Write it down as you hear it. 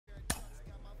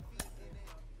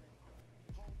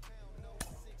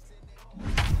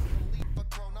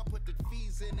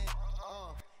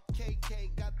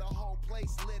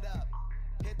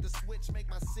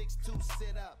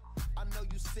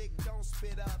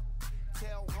it up.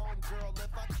 Tell homegirl if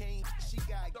I can't, she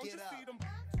gotta get up.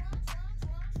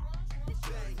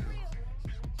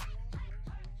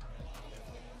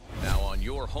 Now on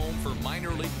your home for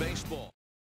minor league baseball.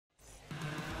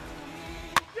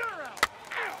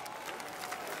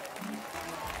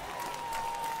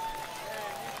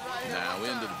 Now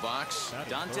into the box,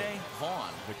 Dante Vaughn.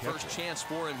 First chance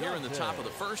for him here in the top of the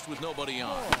first with nobody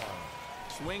on.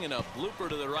 Swinging a blooper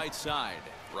to the right side.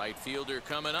 Right fielder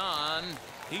coming on.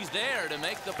 He's there to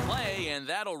make the play, and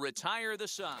that'll retire the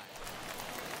side.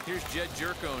 Here's Jed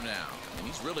Jerko now, and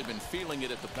he's really been feeling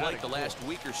it at the plate the last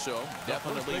week or so.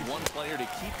 Definitely one player to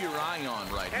keep your eye on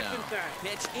right now.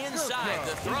 Pitch inside,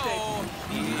 the throw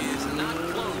is not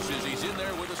close as he's in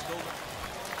there with a scope.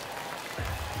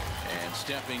 And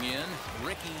stepping in,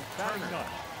 Ricky Turner.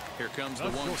 Here comes the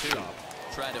 1-2.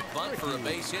 Try to bunt for a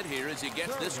base hit here as he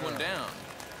gets this one down.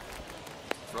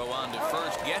 Throw on to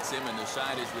first, gets him, and the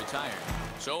side is retired.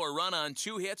 So a run on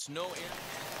 2 hits, no error.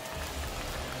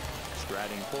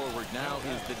 Striding forward now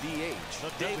is the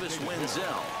DH. Davis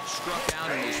Wenzel struck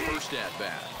out in his first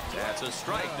at-bat. That's a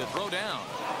strike to throw down.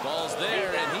 Ball's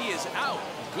there, and he is out.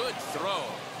 Good throw.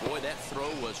 Boy, that throw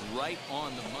was right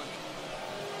on the money.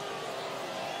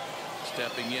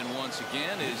 Stepping in once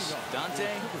again is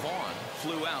Dante Vaughn.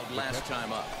 Flew out last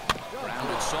time up.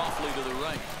 Grounded softly to the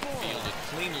right. Fielded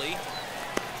cleanly.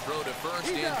 Throw to first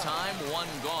in time. One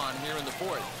gone here in the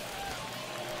fourth.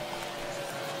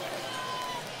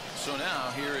 So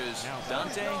now here is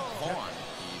Dante Vaughn.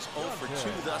 He's 0 for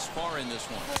 2 thus far in this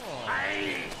one.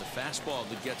 The fastball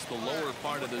that gets the lower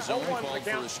part of the zone called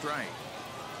for a strike.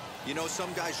 You know,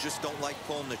 some guys just don't like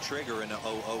pulling the trigger in an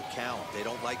 0-0 count. They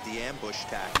don't like the ambush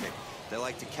tactic. They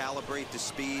like to calibrate the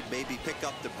speed, maybe pick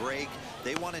up the break.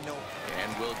 They want to know.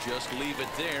 And we'll just leave it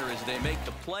there as they make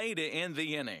the play to end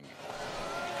the inning.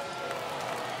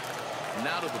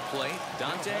 Now to the plate,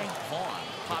 Dante Vaughn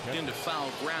popped into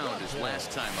foul ground his last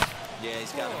time up. Yeah,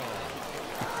 he's got it.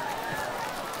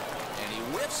 And he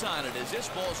whiffs on it as this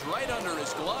ball's right under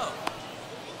his glove.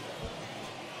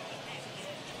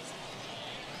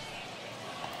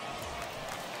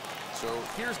 So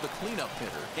here's the cleanup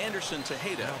hitter, Anderson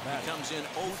Tejeda. He comes in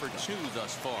 0 for 2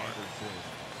 thus far.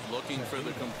 Looking for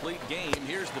the complete game.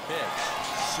 Here's the pitch.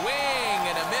 Swing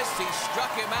and a miss. He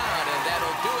struck him out, and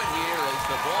that'll do it here as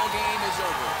the ball game is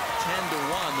over.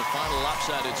 10-1, the final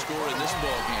lopsided score in this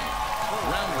ball game.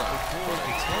 Round run for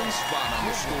the 10 spot on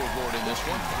the scoreboard in this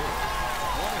one.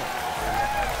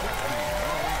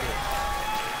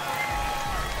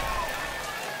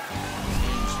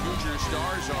 Team's future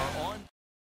stars are on.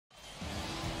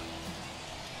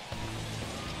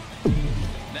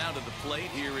 Now to the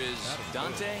plate, here is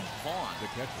Dante Vaughn.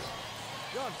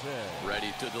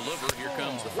 Ready to deliver. Here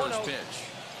comes the first pitch.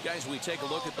 Guys, we take a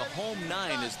look at the home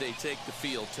 9 as they take the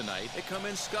field tonight. They come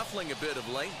in scuffling a bit of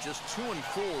late, just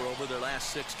 2-4 over their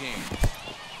last 6 games.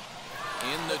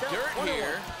 In the dirt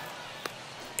here.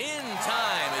 In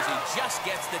time as he just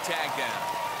gets the tag down.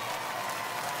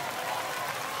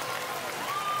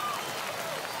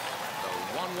 The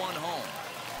 1-1 home.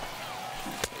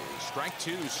 Strike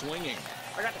 2 swinging.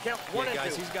 I got the count. 1 and 2.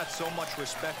 Guys, he's got so much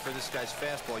respect for this guy's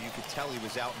fastball. You could tell he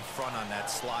was out in front on that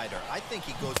slider. I think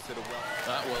he goes to the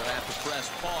well. We'll have to press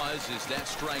pause as that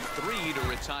strike 3 to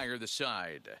retire the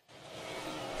side.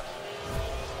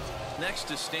 Next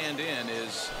to stand in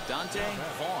is Dante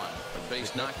Vaughn. A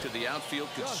base knock to the outfield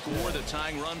could score the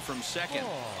tying run from second.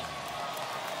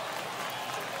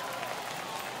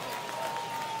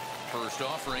 First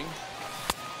offering.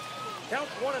 Count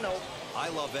 1-0. I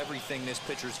love everything this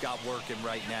pitcher's got working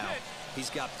right now. He's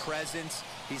got presence.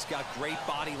 He's got great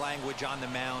body language on the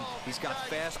mound. He's got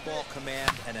fastball command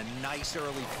and a nice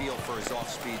early feel for his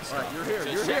off-speed stuff. Right, you're here.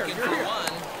 To You're second here. for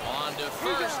one. On to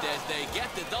first as they get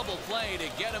the double play to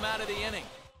get him out of the inning.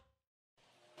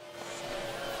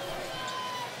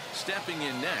 Stepping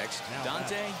in next,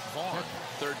 Dante Vaughn.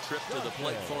 Third trip to the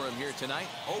plate for him here tonight.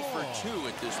 0 for 2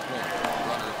 at this point.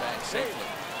 Runner back safely.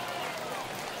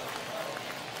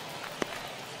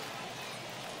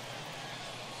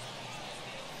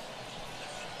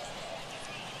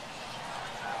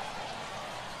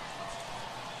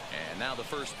 Now the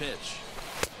first pitch.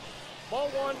 Ball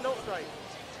 1, no strike.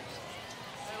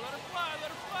 Hey, let her fly, let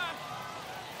her fly.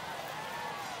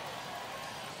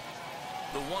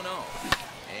 The 1-0.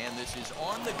 And this is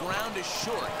on the ground is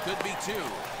short. Could be 2.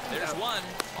 There's 1.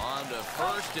 On to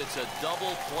first. It's a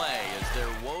double play as their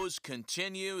woes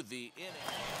continue the inning.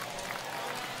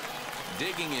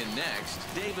 Digging in next,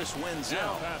 Davis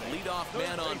Wenzel, leadoff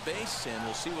man on base, and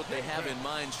we'll see what they have in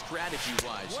mind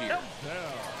strategy-wise here.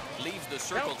 Leaves the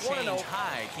circle change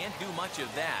high. Can't do much of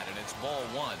that, and it's ball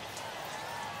 1.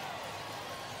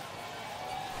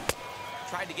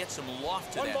 Tried to get some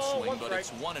loft to One that ball, swing, one but strike.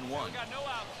 it's 1-1. Got no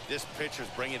out. This pitcher's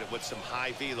bringing it with some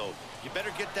high velo. You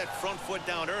better get that front foot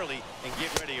down early and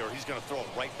get ready, or he's going to throw it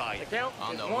right by you. The count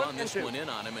On is the 1 run, and this 2. one in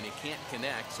on him, and he can't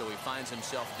connect, so he finds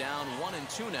himself down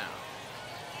 1-2 now.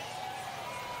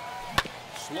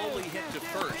 Slowly hit to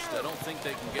first. I don't think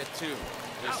they can get two.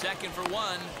 The second for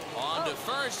one. On to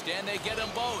first, and they get them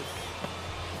both.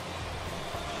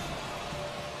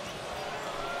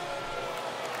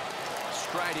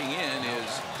 Striding in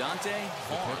is Dante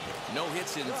Hahn. No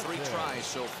hits in 3 tries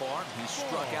so far. He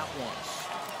struck out once.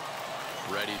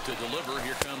 Ready to deliver.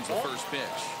 Here comes the first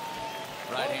pitch.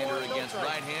 Right-hander against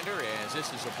right-hander, as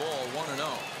this is a ball 1-0.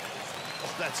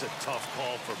 Oh, that's a tough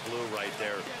call for Blue right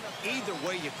there. Either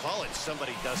way you call it,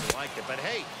 somebody doesn't like it. But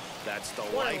hey, that's the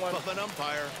life of an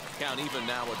umpire. Count even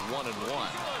now at 1-1. Good, no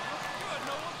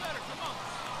one better. Come on.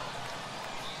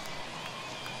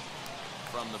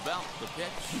 From the belt, the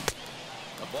pitch.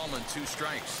 A ballman, 2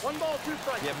 strikes. 1 ball, 2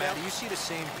 strikes. Yeah, Matt, you see the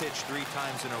same pitch 3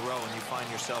 times in a row and you find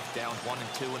yourself down 1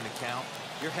 and 2 in the count.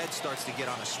 Your head starts to get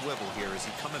on a swivel here. Is he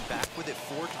coming back with it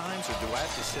 4 times, or do I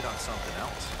have to sit on something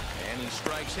else? And he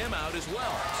strikes him out as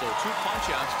well. So 2 punch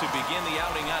outs to begin the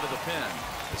outing out of the pen.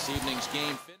 This evening's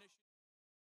game.